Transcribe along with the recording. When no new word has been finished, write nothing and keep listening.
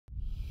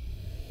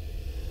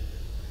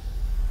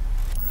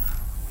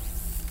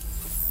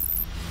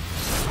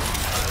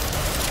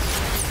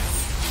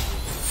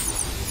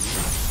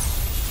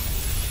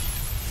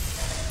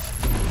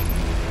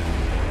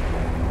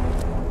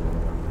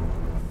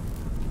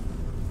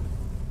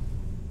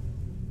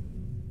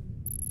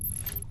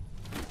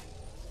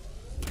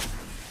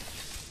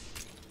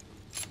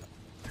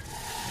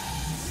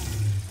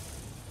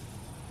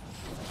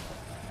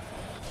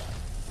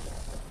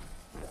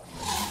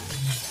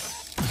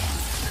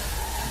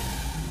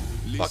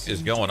What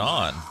is going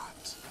on?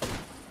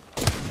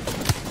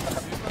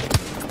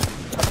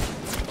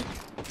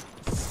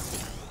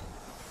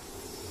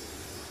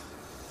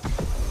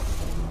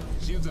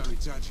 Shields are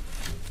recharging.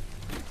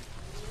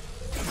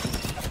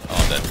 Oh,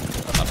 I'm dead.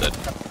 I'm dead.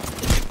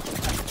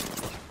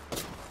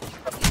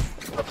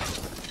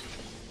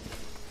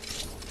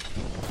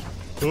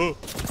 Oh.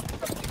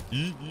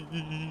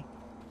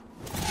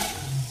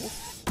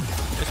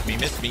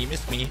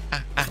 Miss me.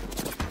 Ah, ah.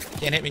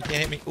 Can't hit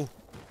me. Ooh.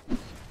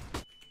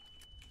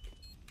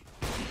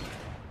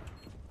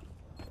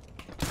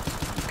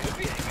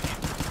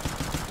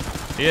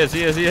 He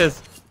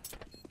is.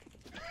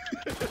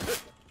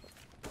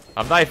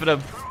 I'm knifing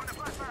him.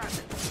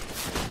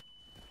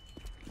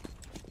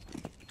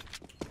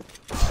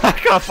 I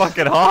got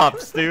fucking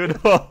hops, dude.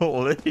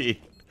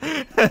 Holy.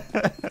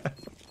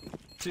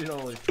 Dude,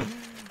 holy.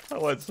 I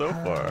went so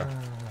far.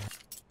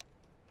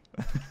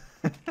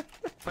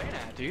 Playing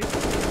at, dude.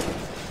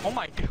 Oh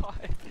my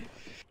god.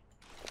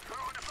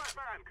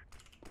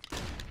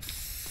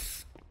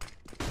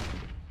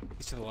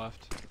 He's to the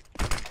left.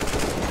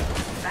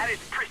 That is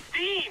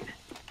pristine.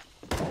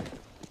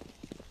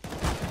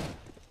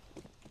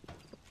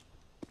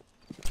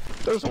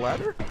 There's a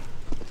ladder?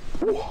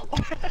 Oh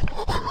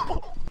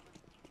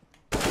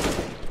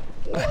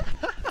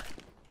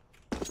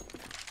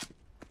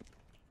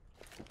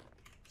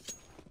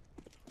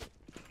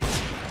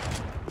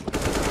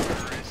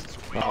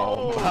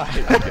my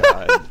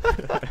god.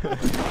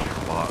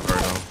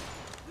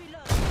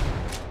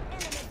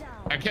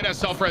 That kid has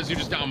self-res, you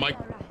just down, Mike.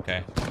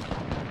 Okay.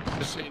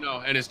 Just so you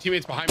know. And his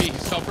teammate's behind me.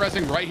 He's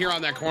self-resing right here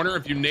on that corner.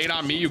 If you nade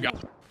on me, you got.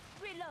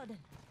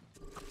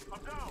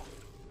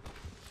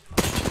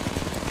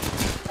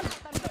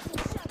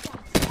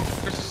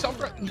 There's a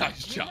self-res.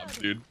 Nice job,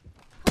 dude.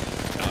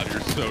 God,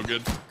 you're so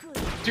good.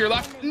 To your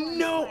left?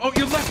 No! Oh,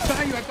 your left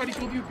behind you. I thought he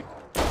killed you.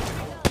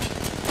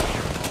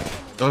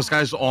 Those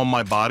guys on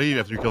my body.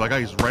 After you kill that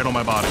guy, he's right on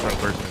my body. Trying to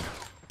thirst me.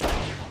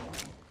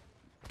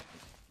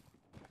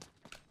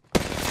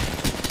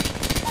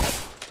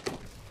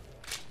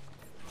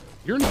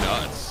 You're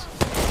nuts.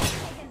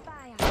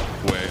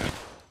 Way.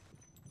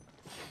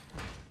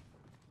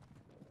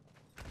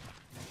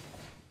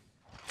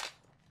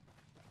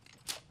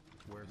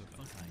 Where the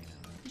fuck I am?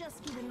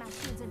 Just giving my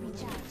shields a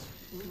recharge.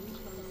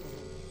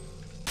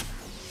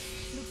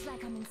 Looks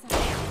like I'm inside.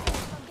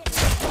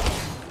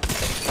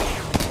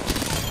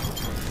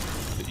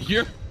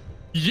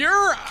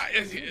 You're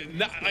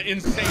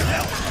insane.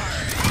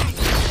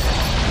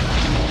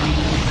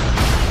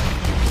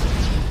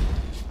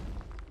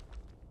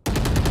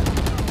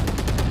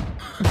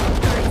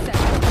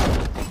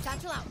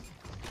 Satchel out.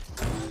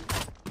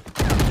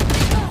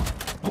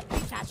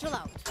 Satchel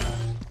out.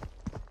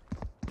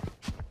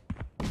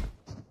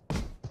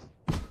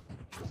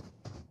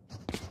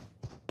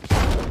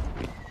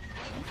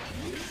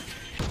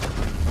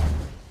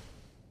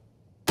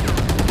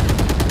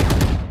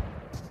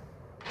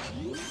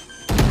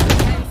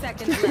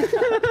 Seconds left.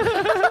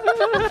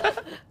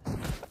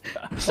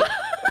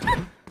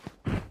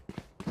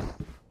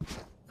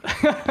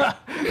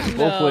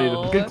 Well played.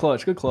 Good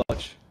clutch.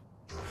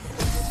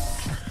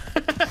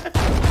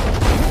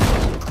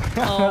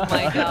 Oh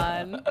my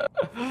god.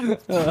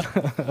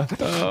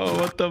 Oh,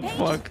 what the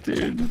fuck,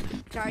 dude?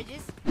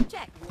 Charges?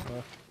 Check.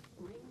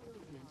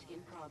 Movement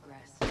in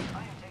progress. I am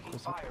taking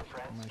fire,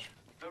 friends.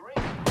 The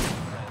ring.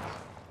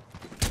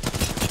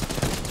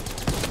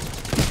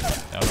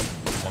 Down him.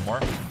 One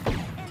more.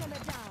 Enemy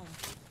down.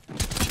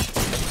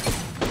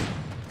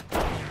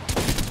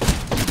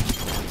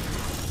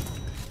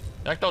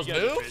 You like those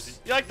moves?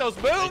 You like those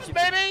moves,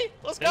 baby?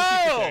 Let's go!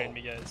 Thank you for carrying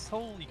me, guys.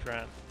 Holy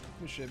crap.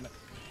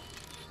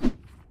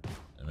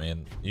 I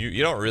mean,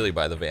 you don't really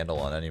buy the Vandal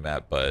on any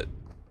map, but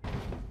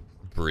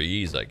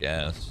Breeze, I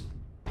guess.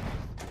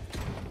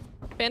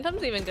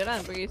 Phantom's even good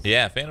on Breeze.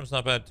 Yeah, Phantom's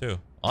not bad too.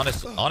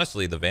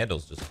 Honestly, the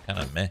Vandal's just kind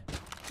of meh.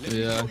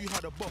 Yeah,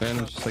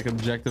 Phantom's just like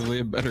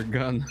objectively a better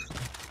gun.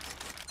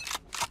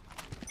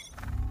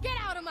 Get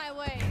out of my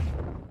way.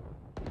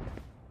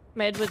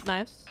 Made with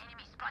knives.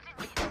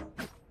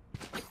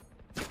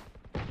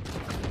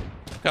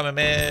 Coming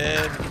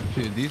in.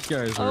 Dude, these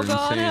guys are Oh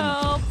god, insane.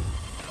 help.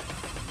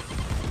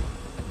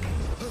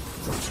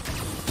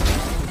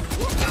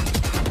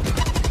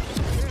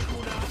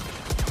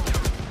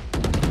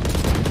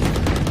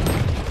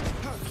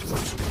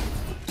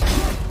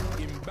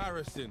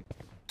 Embarrassing.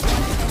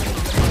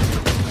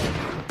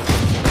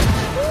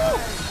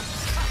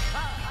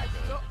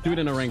 Do it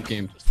in a ranked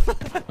game.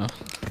 Oh.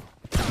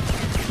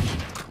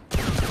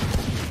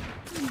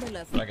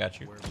 I got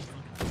you.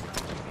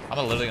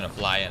 I'm literally gonna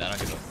fly in. I don't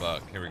give a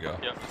fuck. Here we go.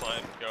 Yep,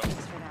 flying. Go.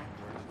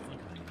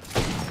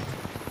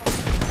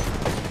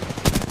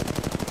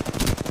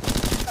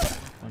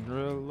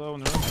 Under low,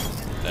 under low.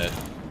 Dead.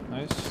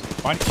 Nice.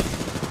 Fine.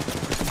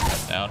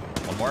 Down.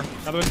 One more.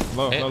 Another one.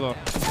 Low, Hit. low, low.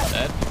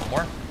 Dead. One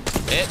more.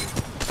 Hit.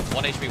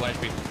 1 HP, 1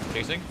 HP.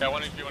 Chasing. Yeah,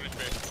 1 HP, 1 HP.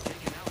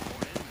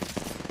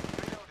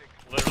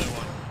 Literally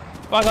one.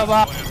 Blah, blah,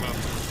 blah. One ammo.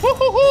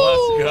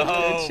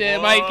 go. It's it,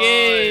 boys.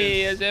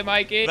 Mikey. It's it,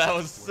 Mikey. That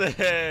was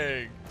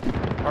sick.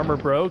 Armor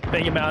broke.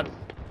 Bang him out.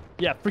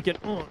 Yeah, freaking.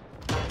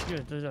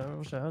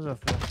 How's that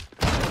feel?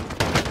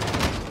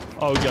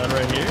 Oh, gun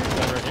right here.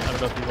 Gun right here. I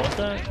don't know if you want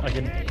that. I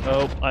can.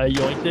 Oh, I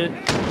yoinked it.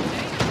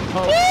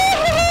 Oh,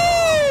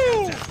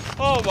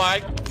 Oh my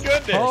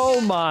goodness.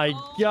 oh my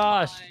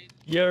gosh.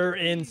 You're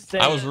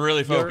insane. I was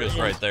really You're focused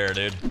right there,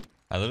 dude.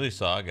 I literally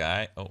saw a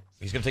guy. Oh,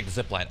 he's gonna take the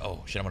zip line.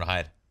 Oh shit, I'm gonna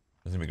hide.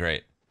 This is gonna be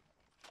great.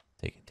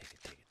 Take it, take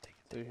it, take it, take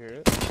it. Do you hear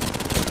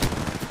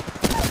it?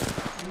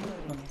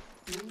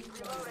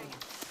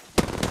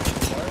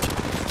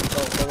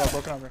 Low,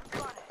 broken armor.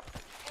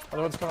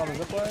 Other one's coming on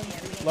the zip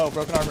line. Low,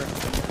 broken armor.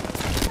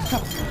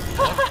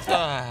 What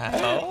the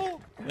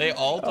hell? They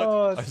all took.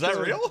 Oh, Is that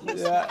real?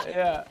 Yeah,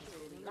 yeah.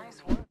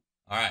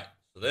 All right.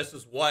 So this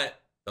is what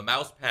the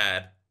mouse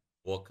pad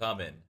will come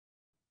in.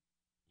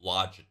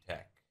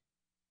 Logitech.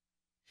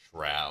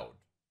 Shroud.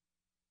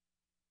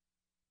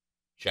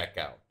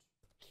 Checkout.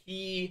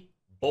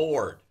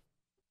 Keyboard.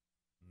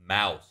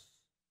 Mouse.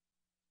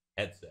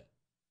 Headset.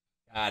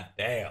 God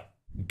damn.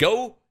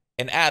 Go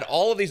and add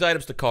all of these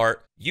items to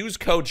cart. Use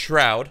code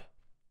Shroud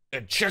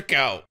and check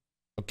out.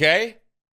 Okay?